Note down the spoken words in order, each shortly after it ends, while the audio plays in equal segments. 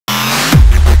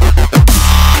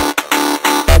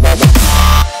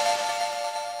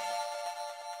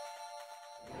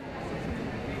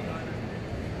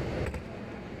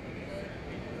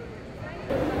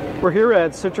We're here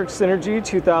at Citrix Synergy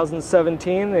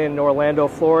 2017 in Orlando,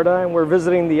 Florida, and we're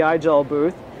visiting the IGEL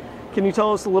booth. Can you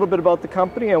tell us a little bit about the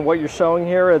company and what you're showing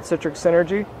here at Citrix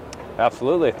Synergy?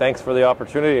 Absolutely. Thanks for the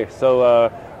opportunity.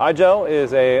 So IGEL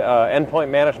is a endpoint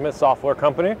management software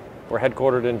company. We're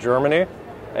headquartered in Germany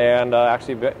and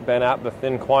actually been at the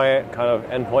thin client kind of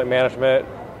endpoint management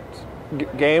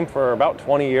game for about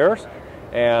 20 years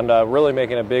and really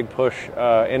making a big push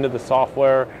into the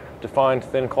software-defined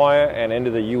thin client and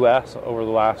into the US over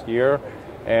the last year.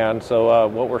 And so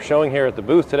what we're showing here at the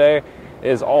booth today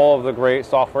is all of the great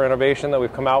software innovation that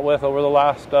we've come out with over the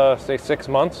last, say, 6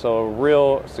 months. So a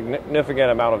real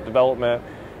significant amount of development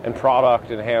and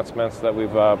product enhancements that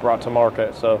we've brought to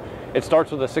market. So it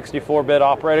starts with a 64-bit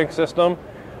operating system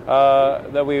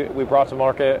that we brought to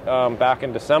market back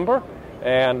in December.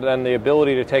 And then the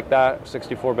ability to take that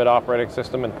 64-bit operating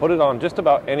system and put it on just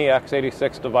about any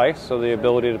x86 device. So the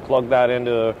ability to plug that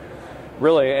into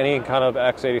really any kind of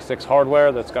x86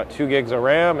 hardware that's got 2 gigs of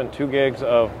RAM and 2 gigs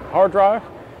of hard drive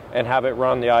and have it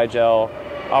run the IGEL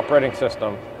operating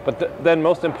system. But then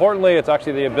most importantly, it's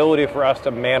actually the ability for us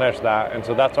to manage that. And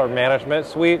so that's our management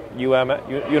suite,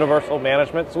 Universal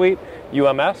Management Suite,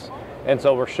 UMS. And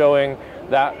so we're showing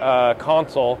that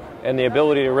console and the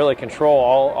ability to really control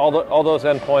all those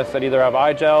endpoints that either have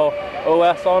IGEL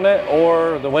OS on it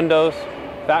or the Windows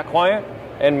fat client,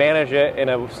 and manage it in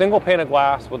a single pane of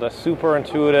glass with a super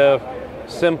intuitive,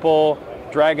 simple,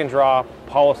 drag and drop,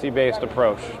 policy-based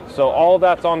approach. So all of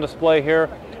that's on display here.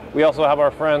 We also have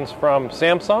our friends from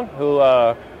Samsung, who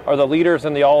are the leaders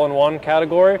in the all-in-one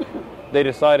category. They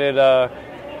decided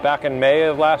back in May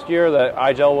of last year that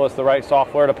IGEL was the right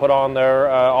software to put on their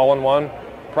all-in-one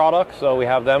product. So we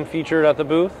have them featured at the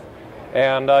booth.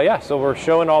 And yeah, so we're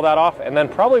showing all that off. And then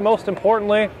probably most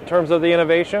importantly, in terms of the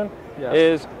innovation,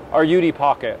 is our UD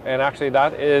Pocket. And actually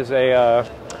that is a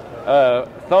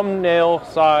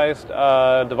thumbnail-sized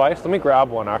device. Let me grab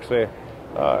one, actually.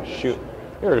 Shoot,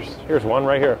 here's one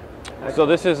right here. So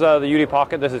this is the UD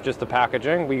Pocket. This is just the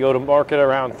packaging. We go to market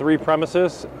around 3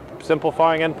 premises,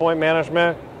 simplifying endpoint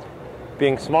management,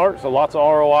 being smart, so lots of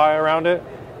ROI around it,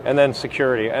 and then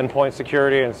security, endpoint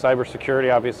security and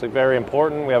cybersecurity, obviously very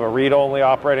important. We have a read-only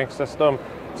operating system,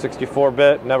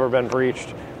 64-bit, never been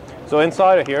breached. So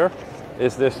inside of here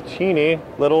is this teeny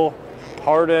little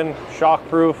hardened,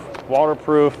 shockproof,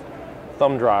 waterproof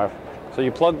thumb drive. So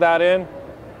you plug that in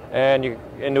and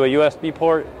into a USB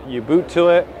port, you boot to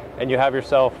it, and you have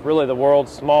yourself really the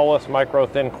world's smallest micro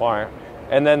thin client.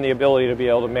 And then the ability to be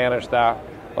able to manage that,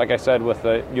 like I said, with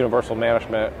the Universal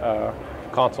Management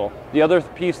console. The other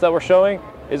piece that we're showing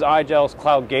is IGEL's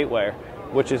Cloud Gateway,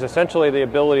 which is essentially the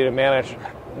ability to manage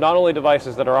not only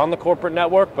devices that are on the corporate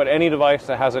network, but any device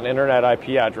that has an internet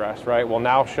IP address, right, will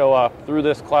now show up through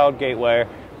this Cloud Gateway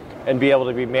and be able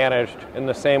to be managed in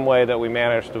the same way that we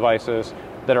manage devices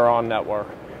that are on network.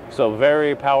 So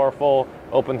very powerful,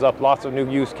 opens up lots of new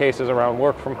use cases around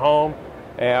work from home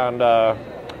and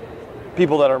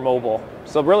people that are mobile.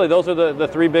 So really those are the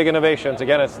 3 big innovations.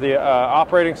 Again, it's the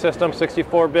operating system,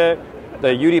 64-bit,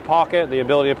 the UD Pocket, the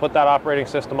ability to put that operating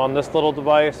system on this little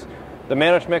device, the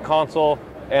management console,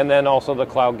 and then also the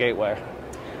Cloud Gateway.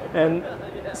 And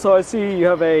so I see you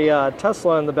have a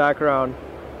Tesla in the background.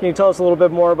 Can you tell us a little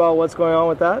bit more about what's going on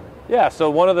with that? Yeah, so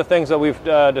one of the things that we've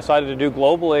decided to do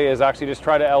globally is actually just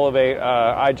try to elevate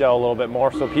IGEL a little bit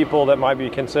more. So people that might be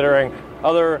considering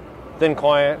other thin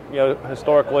client,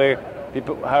 historically,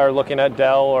 people are looking at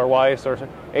Dell or Weiss or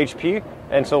HP.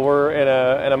 And so we're in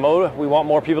a mode, we want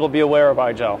more people to be aware of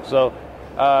IGEL. So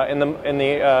in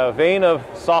the vein of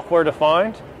software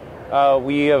defined,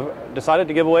 we have decided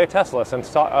to give away a Tesla, since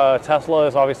Tesla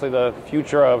is obviously the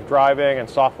future of driving and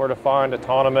software-defined,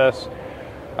 autonomous,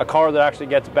 a car that actually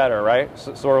gets better, right?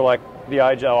 Sort of like the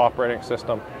IGEL operating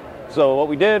system. So what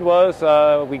we did was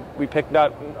we picked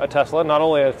out a Tesla, not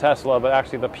only a Tesla, but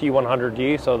actually the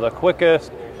P100D, so the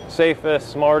quickest, safest,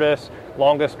 smartest,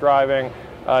 longest driving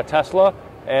Tesla.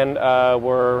 And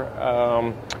we're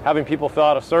having people fill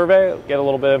out a survey, get a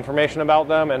little bit of information about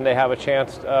them, and they have a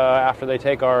chance after they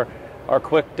take our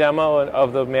quick demo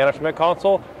of the management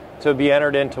console to be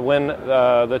entered in to win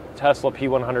the Tesla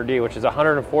P100D, which is a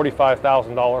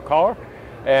 $145,000 car,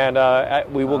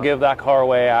 and we will give that car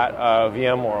away at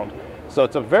VMworld. So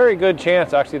it's a very good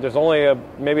chance. Actually, there's only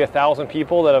maybe 1,000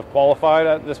 people that have qualified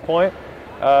at this point,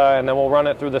 and then we'll run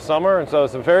it through the summer. And so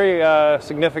it's a very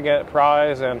significant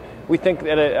prize, and we think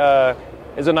that it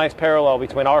is a nice parallel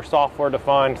between our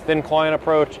software-defined thin client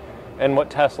approach and what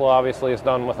Tesla obviously has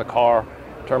done with a car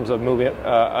in terms of moving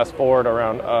us forward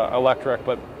around electric.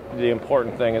 But the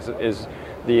important thing is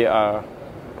the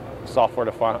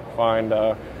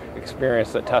software-defined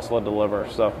experience that Tesla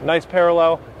delivers. So nice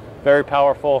parallel, very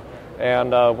powerful,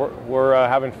 and we're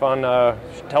having fun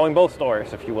telling both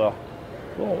stories, if you will.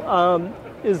 Cool.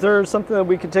 Is there something that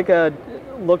we could take a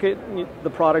look at the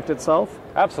product itself?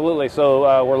 Absolutely.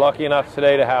 So we're lucky enough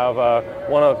today to have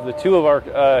two of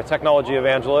our technology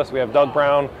evangelists. We have Doug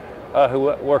Brown, who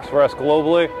works for us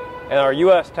globally, and our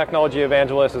U.S. technology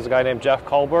evangelist is a guy named Jeff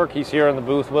Kalberg. He's here in the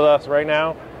booth with us right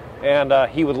now, and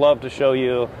he would love to show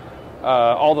you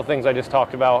all the things I just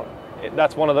talked about.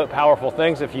 That's one of the powerful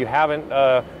things. If you haven't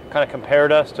kind of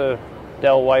compared us to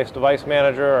Dell Weiss Device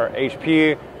Manager or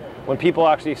HP, when people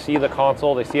actually see the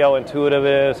console, they see how intuitive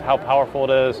it is, how powerful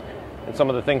it is, and some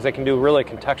of the things they can do really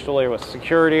contextually with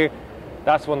security.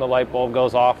 That's when the light bulb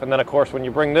goes off. And then, of course, when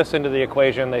you bring this into the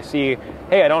equation, they see,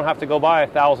 hey, I don't have to go buy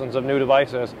thousands of new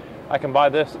devices. I can buy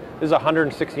this. This is a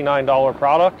 $169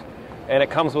 product, and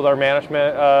it comes with our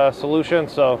management solution,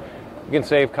 so you can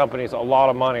save companies a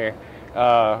lot of money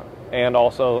and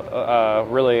also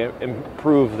really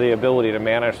improve the ability to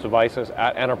manage devices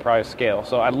at enterprise scale.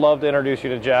 So I'd love to introduce you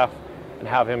to Jeff and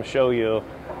have him show you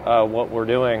what we're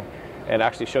doing and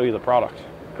actually show you the product.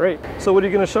 Great. So what are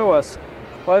you going to show us?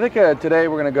 Well, I think today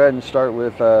we're going to go ahead and start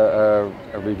with a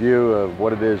review of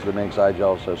what it is that makes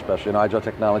IGEL so special. You know, IGEL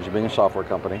Technology being a software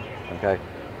company, okay,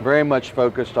 very much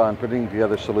focused on putting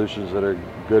together solutions that are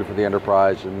good for the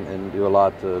enterprise and do a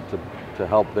lot to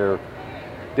help their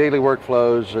daily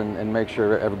workflows and make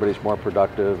sure everybody's more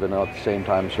productive and at the same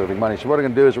time serving money. So what we're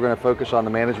going to do is we're going to focus on the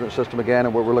management system again,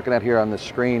 and what we're looking at here on the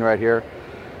screen right here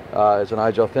is an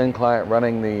IGEL thin client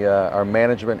running our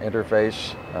management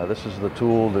interface. This is the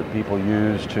tool that people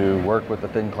use to work with the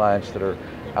thin clients that are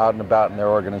out and about in their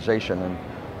organization. And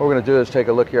what we're going to do is take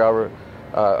a look here.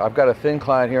 I've got a thin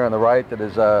client here on the right that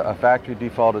is a factory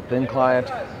defaulted thin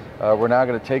client. We're now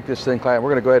going to take this thin client,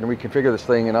 we're going to go ahead and reconfigure this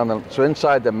thing, and so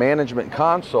inside the management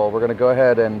console, we're going to go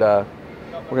ahead and we're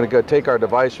going to go take our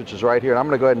device, which is right here, and I'm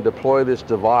going to go ahead and deploy this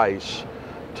device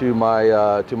to my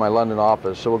London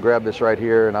office. So we'll grab this right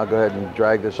here, and I'll go ahead and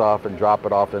drag this off and drop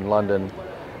it off in London.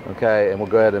 Okay, and we'll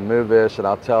go ahead and move this, and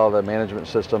I'll tell the management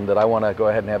system that I want to go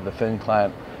ahead and have the thin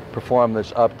client perform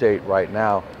this update right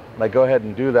now. When I go ahead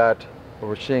and do that, what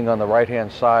we're seeing on the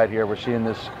right-hand side here, we're seeing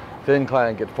this thin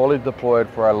client get fully deployed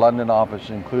for our London office,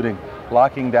 including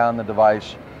locking down the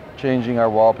device, changing our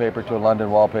wallpaper to a London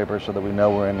wallpaper so that we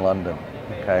know we're in London.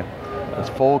 Okay, it's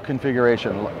full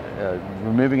configuration,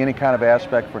 removing any kind of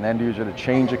aspect for an end user to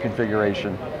change a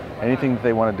configuration. Anything that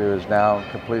they want to do is now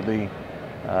completely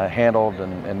handled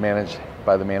and managed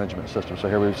by the management system. So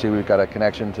here we see we've got a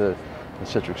connection to the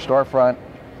Citrix storefront.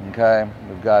 Okay,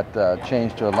 we've got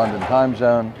change to a London time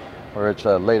zone, where it's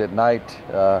late at night.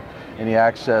 Any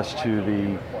access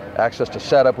to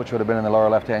setup, which would have been in the lower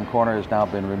left-hand corner, has now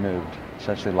been removed,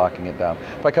 essentially locking it down.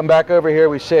 If I come back over here,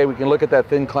 we can look at that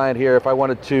thin client here. If I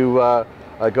wanted to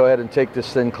go ahead and take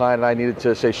this thin client and I needed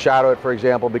to, say, shadow it, for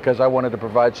example, because I wanted to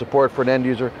provide support for an end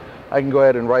user, I can go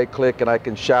ahead and right-click and I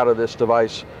can shadow this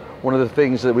device. One of the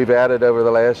things that we've added over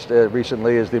the last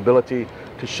recently is the ability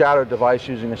to shadow a device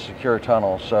using a secure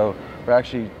tunnel. So we're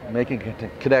actually making a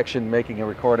connection, making a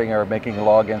recording, or making a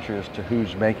log entry as to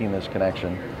who's making this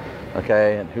connection,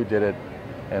 okay, and who did it,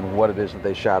 and what it is that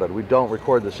they shadowed. We don't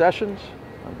record the sessions.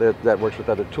 That works with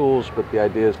other tools, but the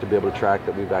idea is to be able to track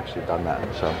that we've actually done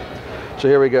that. So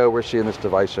here we go, we're seeing this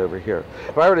device over here.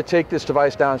 If I were to take this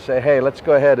device down and say, hey, let's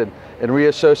go ahead and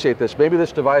reassociate this. Maybe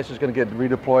this device is going to get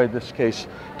redeployed, in this case,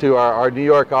 to our New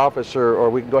York office, or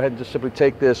we can go ahead and just simply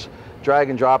take this, drag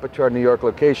and drop it to our New York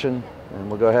location, and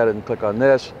we'll go ahead and click on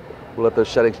this. We'll let those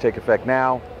settings take effect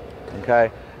now, okay?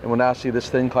 And we'll now see this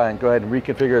thin client go ahead and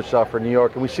reconfigure itself for New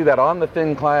York. And we see that on the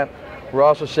thin client. We're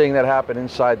also seeing that happen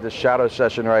inside this shadow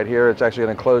session right here. It's actually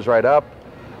going to close right up,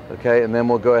 okay? And then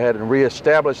we'll go ahead and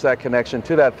reestablish that connection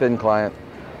to that thin client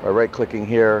by right-clicking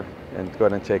here and go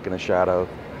ahead and taking a shadow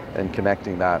and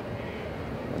connecting that.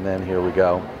 And then here we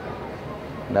go.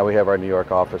 Now we have our New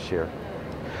York office here.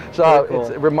 So cool.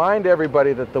 Remind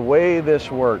everybody that the way this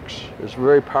works is a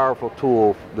very powerful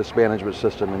tool, this management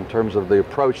system, in terms of the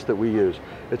approach that we use.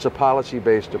 It's a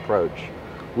policy-based approach.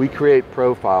 We create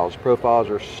profiles. Profiles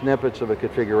are snippets of a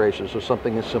configuration, so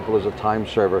something as simple as a time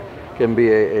server can be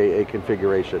a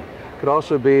configuration. It could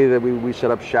also be that we set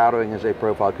up shadowing as a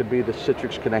profile. It could be the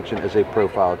Citrix connection as a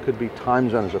profile. It could be time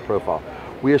zone as a profile.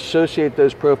 We associate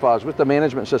those profiles with the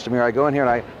management system here. I go in here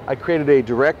and I created a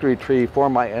directory tree for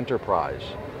my enterprise.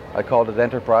 I called it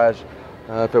Enterprise.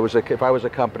 If I was a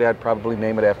company, I'd probably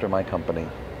name it after my company,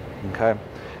 okay?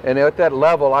 And at that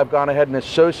level, I've gone ahead and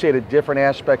associated different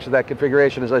aspects of that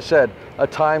configuration. As I said, a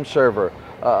time server,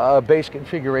 a base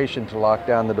configuration to lock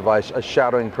down the device, a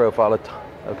shadowing profile,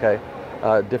 okay?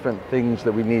 different things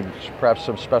that we need, perhaps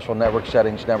some special network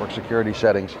settings, network security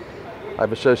settings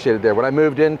I've associated there. When I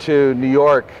moved into New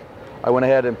York, I went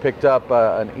ahead and picked up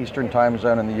an Eastern time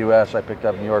zone in the US. I picked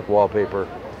up New York wallpaper.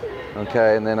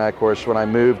 Okay, and then of course when I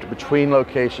moved between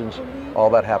locations, all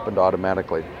that happened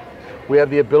automatically. We have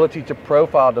the ability to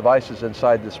profile devices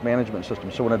inside this management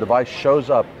system. So when a device shows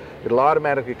up, it'll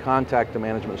automatically contact the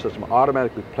management system,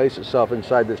 automatically place itself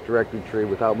inside this directory tree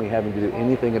without me having to do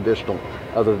anything additional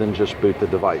other than just boot the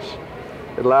device.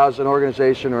 It allows an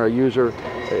organization or a user,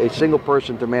 a single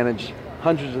person, to manage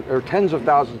hundreds or tens of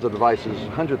thousands of devices,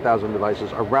 100,000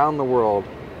 devices around the world,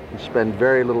 and spend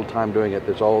very little time doing it.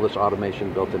 There's all this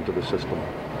automation built into the system.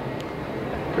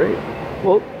 Great.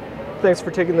 Well, thanks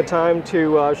for taking the time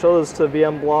to show this to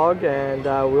VMblog, and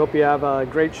we hope you have a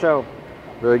great show.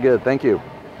 Very good. Thank you.